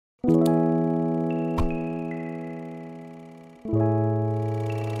Welcome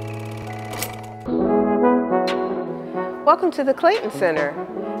to the Clayton Center.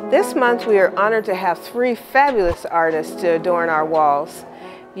 This month we are honored to have 3 fabulous artists to adorn our walls.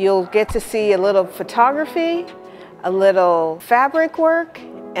 You'll get to see a little photography, a little fabric work,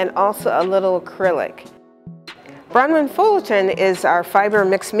 and also a little acrylic. Bronwen Fullington is our fiber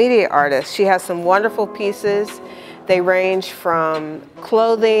mixed media artist. She has some wonderful pieces. They range from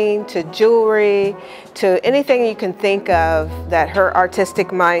clothing to jewelry to anything you can think of that her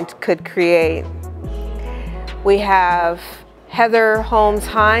artistic mind could create. We have Charlene Holmes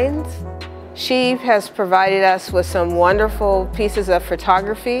Hein. She has provided us with some wonderful pieces of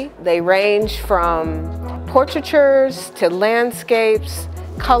photography. They range from portraitures to landscapes,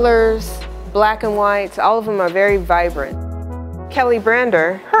 colors, black and whites. All of them are very vibrant. Kelly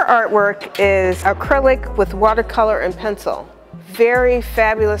Brander, her artwork is acrylic with watercolor and pencil. Very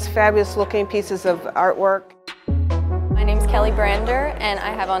fabulous, fabulous looking pieces of artwork. My name's Kelly Brander, and I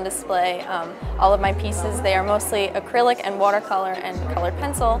have on display all of my pieces. They are mostly acrylic and watercolor and colored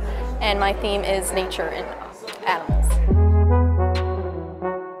pencil, and my theme is nature and animals.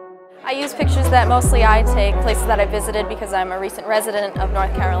 I use pictures that mostly I take, places that I visited because I'm a recent resident of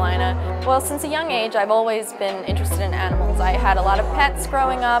North Carolina. Well, since a young age, I've always been interested in animals. I had a lot of pets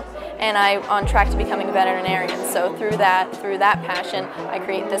growing up, and I'm on track to becoming a veterinarian. So through that passion, I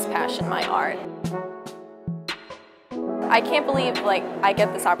create this passion, my art. I can't believe I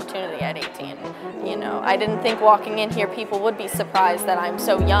get this opportunity at 18. You know, I didn't think walking in here people would be surprised that I'm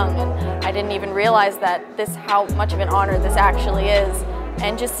so young, and I didn't even realize that how much of an honor this actually is.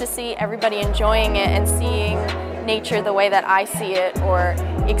 And just to see everybody enjoying it and seeing nature the way that I see it, or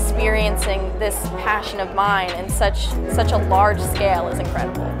experiencing this passion of mine in such a large scale is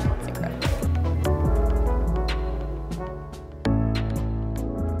incredible. It's incredible.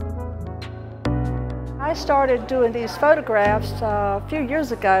 I started doing these photographs a few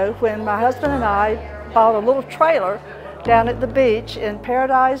years ago when my husband and I bought a little trailer down at the beach in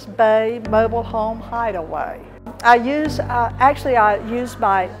Paradise Bay Mobile Home Hideaway. I use my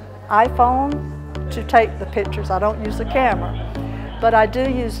iPhone to take the pictures. I don't use the camera, but I do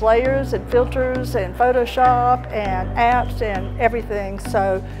use layers and filters and Photoshop and apps and everything.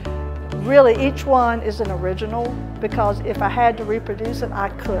 So really each one is an original, because if I had to reproduce it, I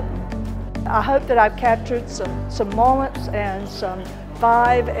couldn't. I hope that I've captured some moments and some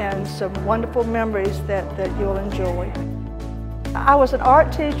vibe and some wonderful memories that you'll enjoy. I was an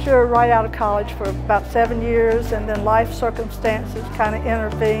art teacher right out of college for about 7 years, and then life circumstances kind of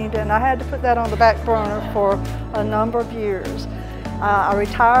intervened, and I had to put that on the back burner for a number of years. I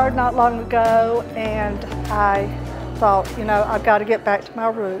retired not long ago, and I thought, you know, I've got to get back to my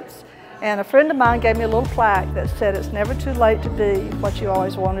roots. And a friend of mine gave me a little plaque that said, "It's never too late to be what you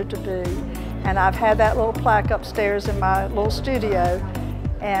always wanted to be." And I've had that little plaque upstairs in my little studio,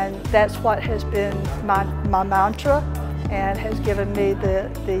 and that's what has been my mantra, and has given me the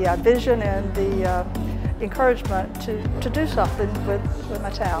vision and the encouragement to do something with my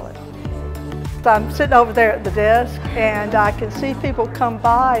talent. So I'm sitting over there at the desk, and I can see people come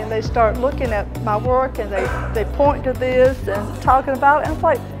by and they start looking at my work, and they point to this and talking about it, and it's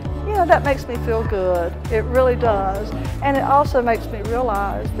like, you know, that makes me feel good. It really does. And it also makes me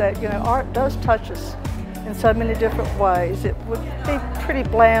realize that, you know, art does touch us in so many different ways. It would be a pretty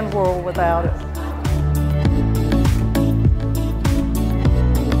bland world without it.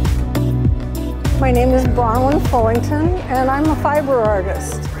 My name is Bronwen Fullington, and I'm a fiber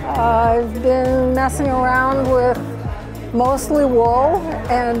artist. I've been messing around with mostly wool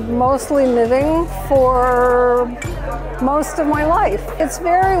and mostly knitting for most of my life. It's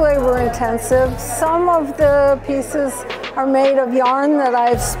very labor intensive. Some of the pieces are made of yarn that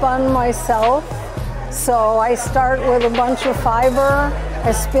I've spun myself. So I start with a bunch of fiber,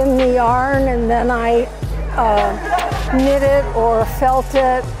 I spin the yarn, and then I knit it or felt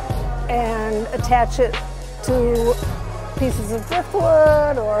it and attach it to pieces of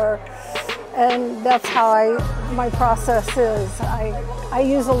driftwood, and that's how my process is. I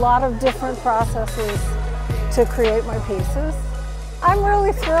use a lot of different processes to create my pieces. I'm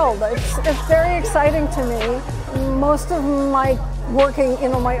really thrilled. It's very exciting to me. Most of my working,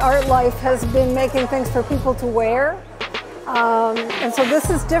 my art life has been making things for people to wear. And so this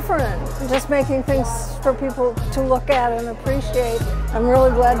is different, just making things for people to look at and appreciate. I'm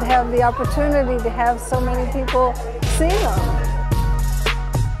really glad to have the opportunity to have so many people see them.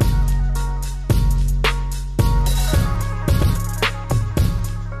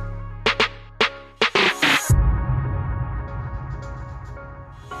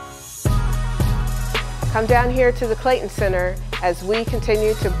 Come down here to the Clayton Center as we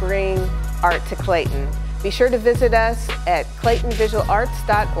continue to bring art to Clayton. Be sure to visit us at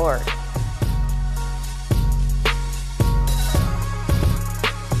claytonvisualarts.org.